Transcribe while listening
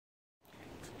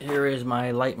Here is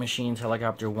my Lite Machines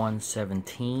Helicopter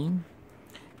 117.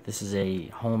 This is a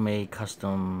homemade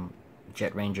custom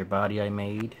Jet Ranger body I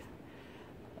made.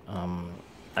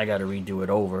 I gotta redo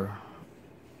it over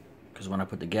because when I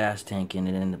put the gas tank in,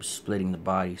 it ended up splitting the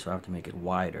body, so I have to make it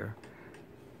wider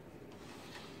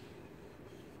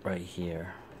right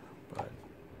here. But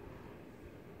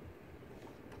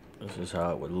this is how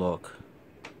it would look,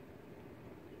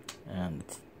 and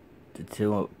the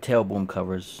tail boom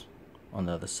covers on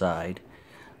the other side.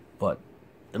 But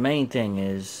the main thing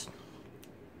is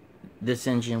this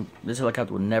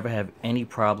helicopter will never have any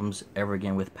problems ever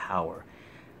again with power.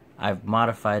 I've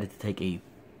modified it to take a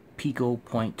Pico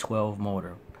 .12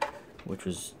 motor, which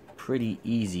was pretty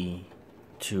easy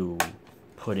to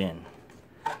put in.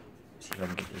 Let's see if I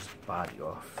can get this body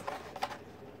off.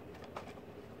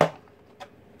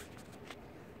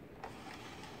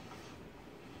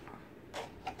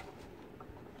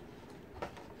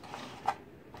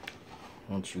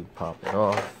 Once you pop it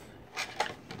off,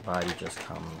 the body just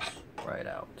comes right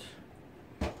out.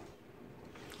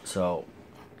 So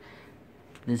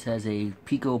this has a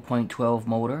Pico .12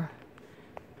 motor.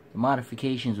 The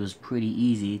modifications was pretty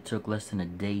easy. It took less than a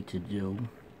day to do.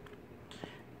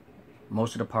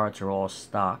 Most of the parts are all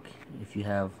stock if you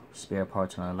have spare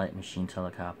parts on a Lite Machines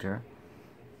helicopter.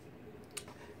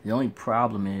 The only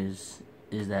problem is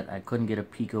that I couldn't get a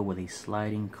Pico with a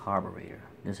sliding carburetor.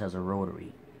 This has a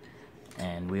rotary,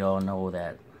 and we all know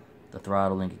that the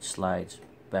throttle linkage slides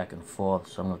back and forth,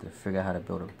 so I'm going to have to figure out how to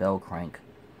build a bell crank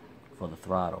for the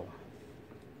throttle.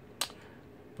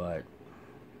 But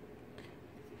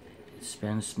it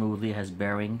spins smoothly, it has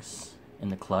bearings in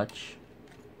the clutch.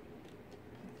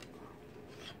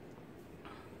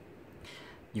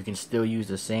 You can still use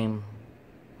the same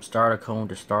starter cone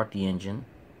to start the engine,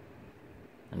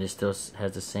 and this still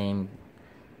has the same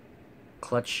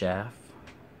clutch shaft,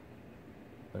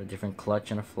 but a different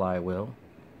clutch and a flywheel.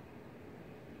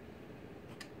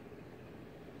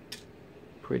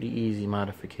 Pretty easy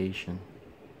modification.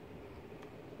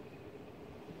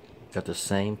 Got the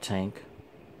same tank.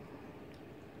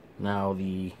 Now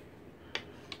the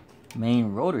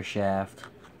main rotor shaft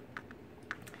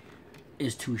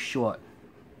is too short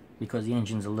because the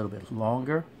engine's a little bit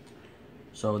longer.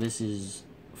 So this is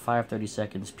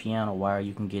 5/32 piano wire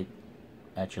you can get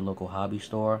at your local hobby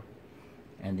store,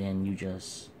 and then you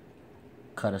just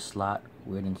cut a slot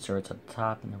where it inserts at the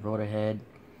top in the rotor head,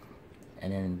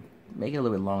 and then make it a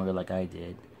little bit longer like I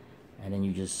did, and then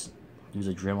you just use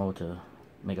a Dremel to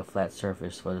make a flat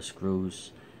surface for the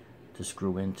screws to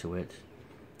screw into it,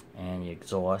 and the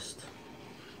exhaust.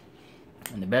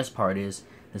 And the best part is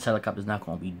this helicopter is not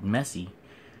going to be messy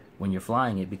when you're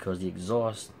flying it because the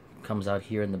exhaust comes out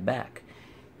here in the back,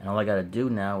 and all I got to do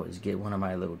now is get one of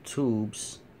my little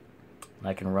tubes, and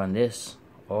I can run this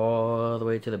all the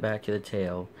way to the back of the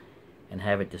tail and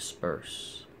have it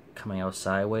disperse coming out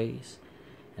sideways,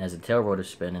 and as the tail rotor is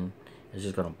spinning, it's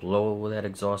just going to blow that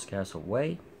exhaust gas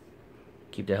away,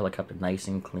 keep the helicopter nice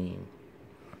and clean.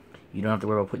 You don't have to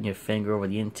worry about putting your finger over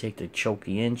the intake to choke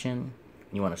the engine.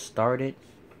 You want to start it,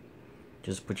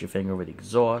 just put your finger over the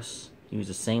exhaust, use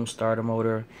the same starter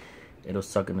motor, it'll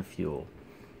suck in the fuel.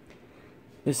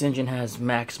 This engine has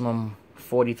maximum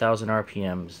 40,000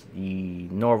 RPMs. The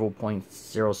Norval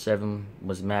 .07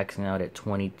 was maxing out at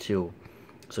 22.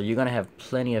 So you're going to have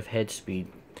plenty of head speed,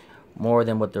 more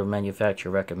than what the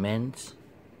manufacturer recommends,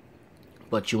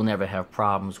 but you'll never have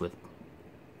problems with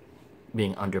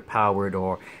being underpowered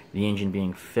or the engine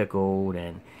being fickle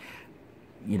and,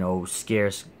 you know,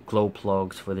 scarce glow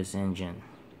plugs for this engine.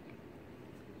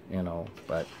 You know,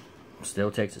 but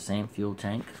still takes the same fuel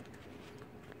tank.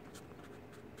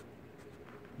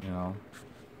 You know,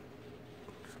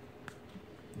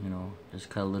 just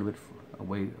cut a little bit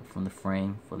away from the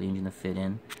frame for the engine to fit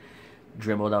in.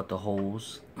 Dremelled out the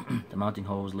holes. The mounting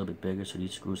hole is a little bit bigger so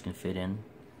these screws can fit in.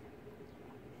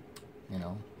 You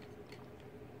know,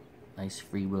 nice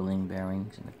freewheeling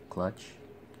bearings in the clutch.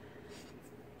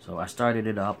 So I started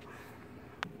it up.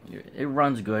 It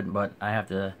runs good, but I have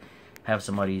to have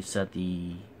somebody set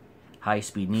the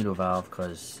high-speed needle valve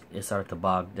because it started to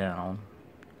bog down.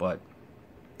 But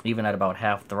even at about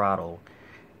half throttle,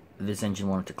 this engine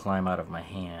wanted to climb out of my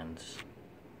hands.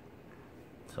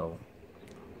 So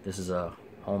this is a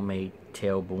homemade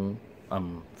tail boom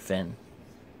fin.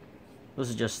 This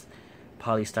is just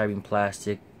polystyrene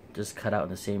plastic, just cut out in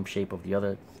the same shape of the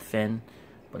other fin,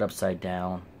 but upside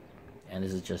down. And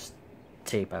this is just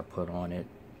tape I put on it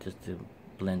just to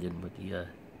blend in with the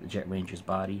Jet Ranger's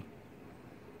body.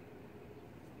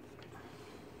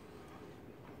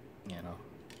 You know,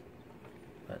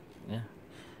 but yeah,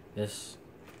 this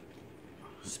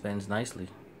spins nicely.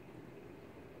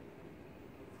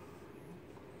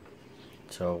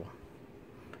 So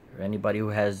for anybody who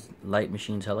has Lite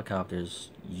machines,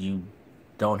 helicopters, you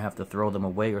don't have to throw them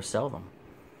away or sell them.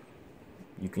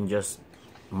 You can just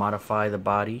modify the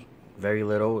body very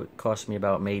little. It cost me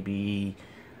about maybe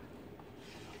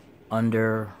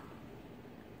under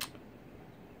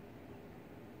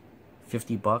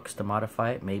 $50 to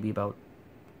modify it, maybe about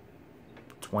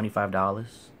 $25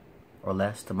 or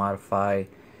less to modify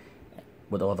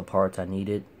with all the parts I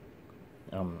needed.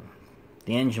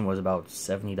 The engine was about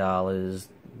 $70.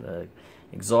 The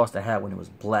exhaust I had when it was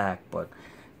black, but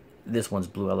this one's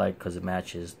blue I like because it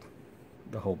matches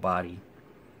the whole body.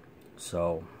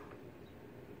 So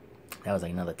that was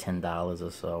like another $10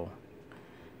 or so.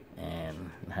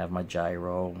 And I have my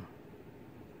gyro.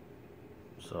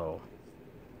 So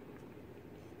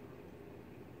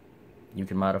you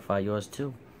can modify yours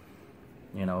too.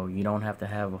 You know, you don't have to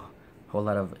have a whole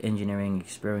lot of engineering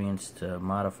experience to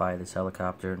modify this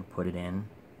helicopter and put it in.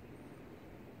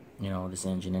 You know, this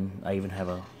engine in. I even have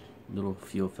a little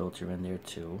fuel filter in there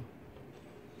too.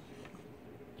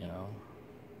 You know,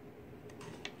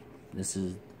 this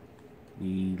is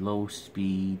the low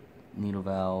speed needle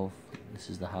valve. This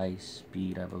is the high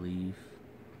speed, I believe.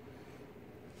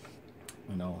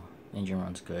 You know, engine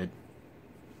runs good.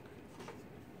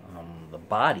 The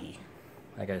body,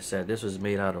 like I said, this was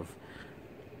made out of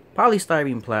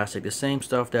polystyrene plastic, the same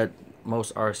stuff that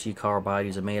most RC car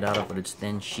bodies are made out of, but it's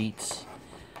thin sheets.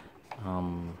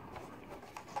 I'm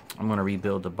gonna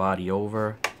rebuild the body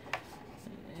over,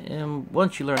 and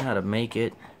once you learn how to make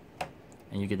it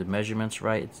and you get the measurements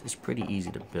right, it's pretty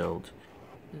easy to build.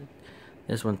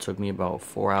 This one took me about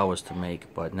 4 hours to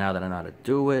make, but now that I know how to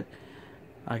do it,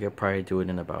 I could probably do it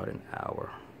in about an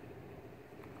hour.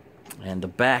 And the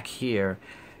back here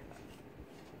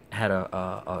had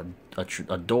a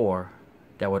door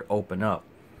that would open up,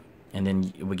 and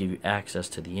then it would give you access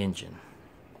to the engine.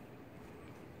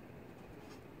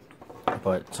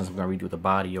 But since I'm going to redo the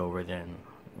body over, then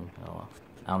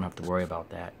I don't have to worry about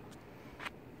that.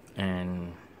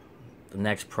 And the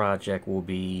next project will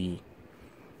be,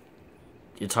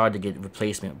 it's hard to get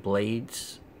replacement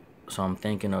blades, so I'm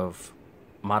thinking of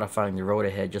modifying the rotor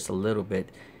head just a little bit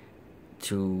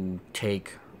to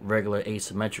take regular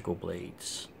asymmetrical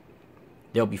blades.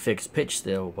 They'll be fixed pitch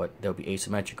still, but they'll be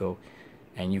asymmetrical,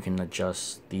 and you can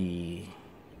adjust the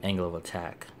angle of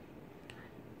attack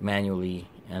manually.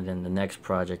 And then the next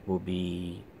project will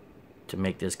be to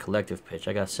make this collective pitch.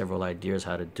 I got several ideas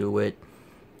how to do it,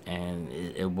 and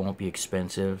it won't be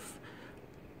expensive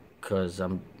because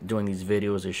I'm doing these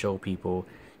videos to show people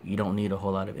you don't need a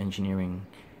whole lot of engineering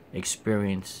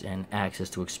experience and access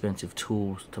to expensive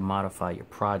tools to modify your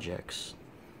projects.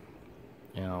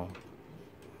 You know,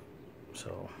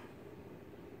 so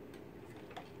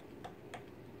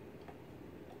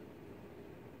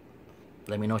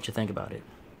let me know what you think about it.